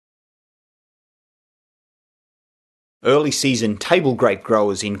Early season table grape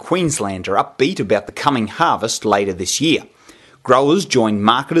growers in Queensland are upbeat about the coming harvest later this year. Growers joined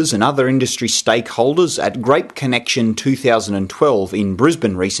marketers and other industry stakeholders at GrapeConnection 2012 in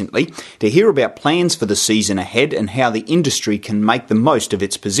Brisbane recently to hear about plans for the season ahead and how the industry can make the most of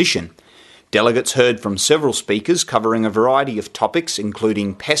its position. Delegates heard from several speakers covering a variety of topics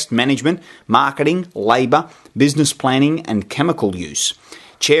including pest management, marketing, labour, business planning and chemical use.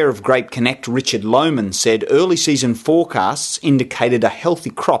 Chair of GrapeConnect Richard Lohman said early season forecasts indicated a healthy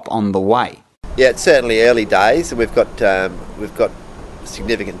crop on the way. Yeah, it's certainly early days. We've got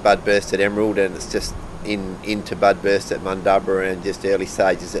significant bud burst at Emerald, and it's just into bud burst at Mundubra and just early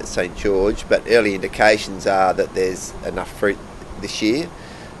stages at St George. But early indications are that there's enough fruit this year,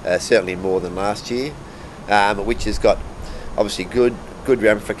 certainly more than last year, which has got obviously good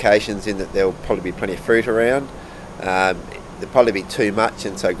ramifications in that there'll probably be plenty of fruit around. There'll probably be too much,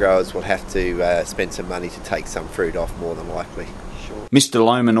 and so growers will have to spend some money to take some fruit off, more than likely. Sure. Mr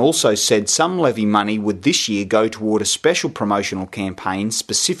Lohman also said some levy money would this year go toward a special promotional campaign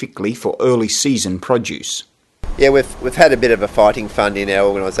specifically for early season produce. Yeah, we've had a bit of a fighting fund in our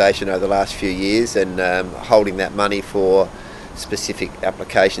organisation over the last few years, and holding that money for specific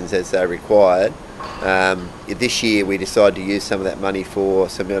applications as they're required. This year we decided to use some of that money for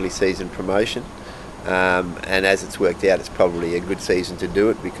some early season promotion. And as it's worked out, it's probably a good season to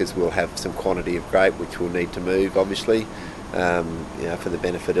do it because we'll have some quantity of grape which we'll need to move, obviously, for the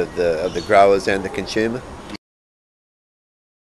benefit of the growers and the consumer.